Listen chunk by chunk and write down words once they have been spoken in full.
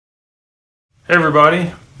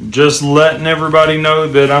Everybody, just letting everybody know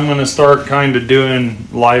that I'm going to start kind of doing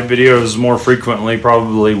live videos more frequently,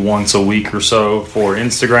 probably once a week or so for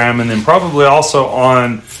Instagram, and then probably also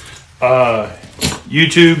on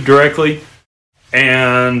YouTube directly,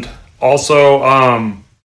 and also on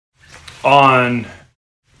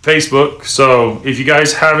Facebook. So if you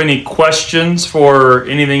guys have any questions for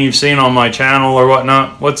anything you've seen on my channel or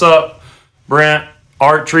whatnot, what's up, Brent,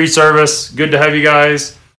 Art Tree Service, good to have you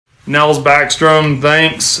guys. Nels Backstrom,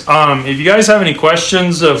 thanks. If you guys have any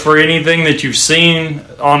questions for anything that you've seen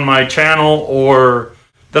on my channel or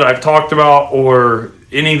that I've talked about, or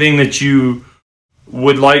anything that you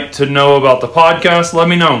would like to know about the podcast, let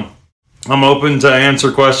me know. I'm open to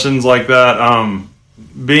answer questions like that.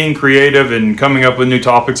 Being creative and coming up with new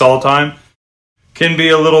topics all the time can be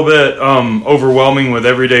a little bit overwhelming with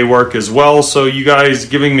everyday work as well. So you guys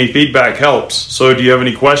giving me feedback helps. So do you have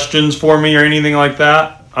any questions for me or anything like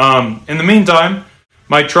that? In the meantime,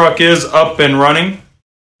 my truck is up and running.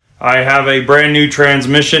 I have a brand new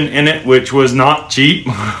transmission in it, which was not cheap,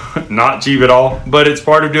 not cheap at all, but it's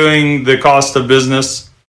part of doing the cost of business.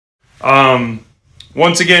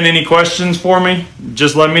 Once again, any questions for me,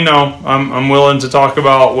 just let me know. I'm willing to talk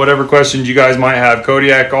about whatever questions you guys might have.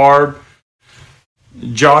 Kodiak Arb,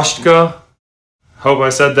 Joshka, hope I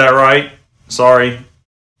said that right. Sorry.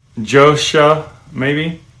 Josha,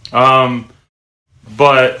 maybe.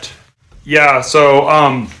 But yeah, so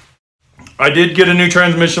I did get a new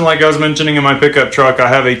transmission like I was mentioning in my pickup truck. I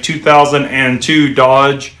have a 2002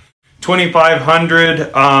 Dodge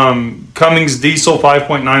 2500 Cummins diesel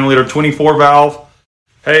 5.9 liter 24 valve.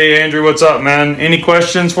 Hey Andrew, what's up, man? Any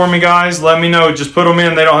questions for me, guys? Let me know. Just put them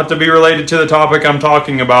in. They don't have to be related to the topic I'm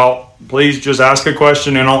talking about. Please just ask a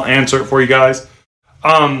question and I'll answer it for you guys.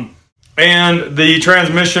 And the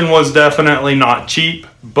transmission was definitely not cheap,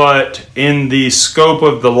 but in the scope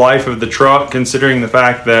of the life of the truck, considering the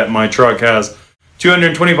fact that my truck has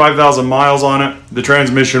 225,000 miles on it, the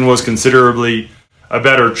transmission was considerably a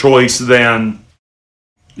better choice than,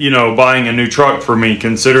 buying a new truck for me,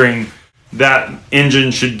 considering that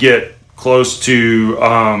engine should get close to,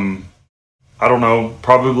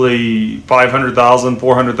 probably 500,000,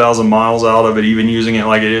 400,000 miles out of it, even using it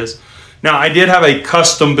like it is. Now, I did have a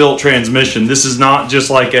custom-built transmission. This is not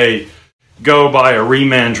just like a go buy a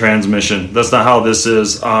reman transmission. That's not how this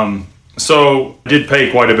is. So I did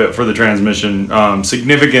pay quite a bit for the transmission,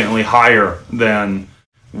 significantly higher than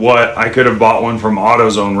what I could have bought one from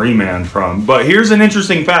AutoZone reman from. But here's an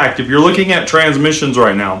interesting fact. If you're looking at transmissions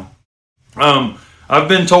right now, I've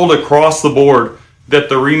been told across the board that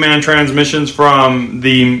the reman transmissions from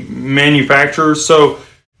the manufacturers, so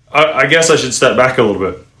I guess I should step back a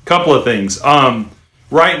little bit. Couple of things.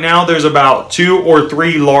 Right now there's about 2 or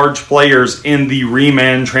 3 large players in the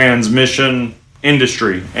reman transmission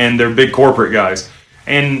industry, and they're big corporate guys.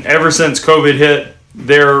 And ever since COVID hit,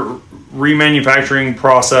 their remanufacturing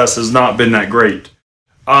process has not been that great.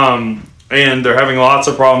 And they're having lots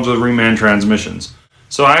of problems with reman transmissions.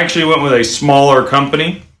 So I actually went with a smaller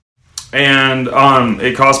company, and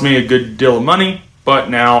it cost me a good deal of money, but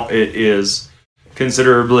now it is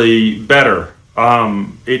considerably better.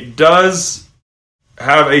 It does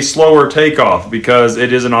have a slower takeoff because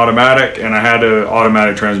it is an automatic, and I had an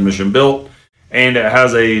automatic transmission built, and it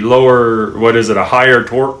has a higher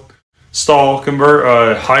torque stall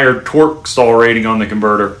higher torque stall rating on the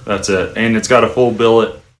converter. That's it. And it's got a full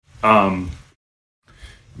billet.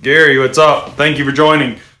 Gary, what's up? Thank you for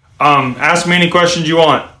joining. Ask me any questions you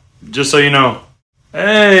want, just so you know.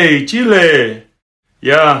 Hey, Chile.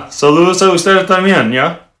 Yeah, saludos a ustedes también,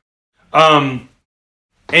 yeah?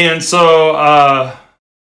 And so,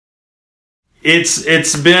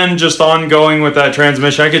 it's been just ongoing with that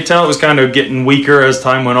transmission. I could tell it was kind of getting weaker as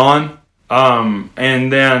time went on. And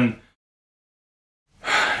then,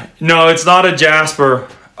 no, it's not a Jasper.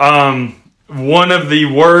 One of the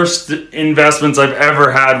worst investments I've ever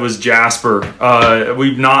had was Jasper.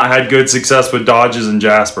 We've not had good success with Dodges and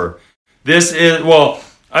Jasper. This is,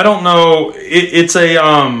 I don't know. It's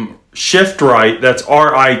a, Shift Right, that's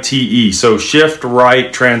RITE, so Shift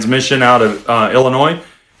Right transmission out of Illinois.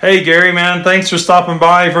 Hey Gary, man, thanks for stopping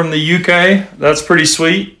by from the UK. That's pretty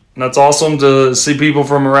sweet. That's awesome to see people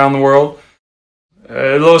from around the world.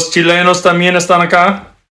 Los chilenos también están acá,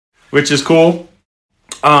 which is cool.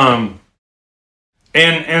 And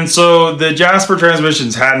so the Jasper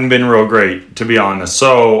transmissions hadn't been real great, to be honest.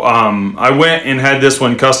 So I went and had this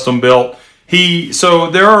one custom built.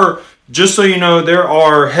 Just so you know, there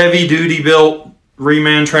are heavy-duty built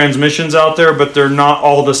reman transmissions out there, but they're not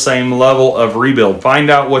all the same level of rebuild. Find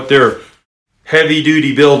out what they're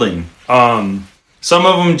heavy-duty building. Some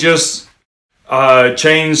of them just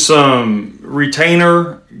change some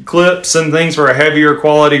retainer clips and things for a heavier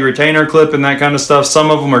quality retainer clip and that kind of stuff.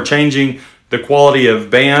 Some of them are changing the quality of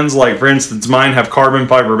bands. Like, for instance, mine have carbon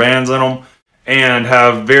fiber bands in them and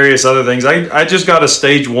have various other things. I just got a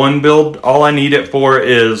stage 1 build. All I need it for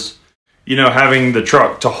is, having the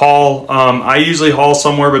truck to haul. I usually haul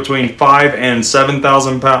somewhere between 5 and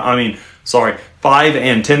 7,000 pound. 5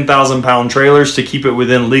 and 10,000 pound trailers to keep it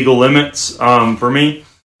within legal limits for me.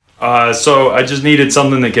 So I just needed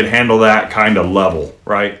something that could handle that kind of level,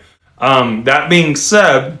 right? That being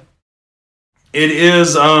said, it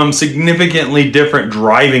is significantly different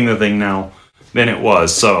driving the thing now than it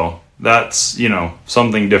was. So that's,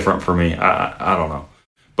 something different for me. I don't know.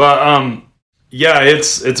 But yeah,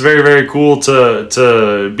 it's very, very cool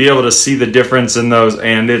to be able to see the difference in those,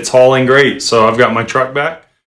 and it's hauling great. So I've got my truck back.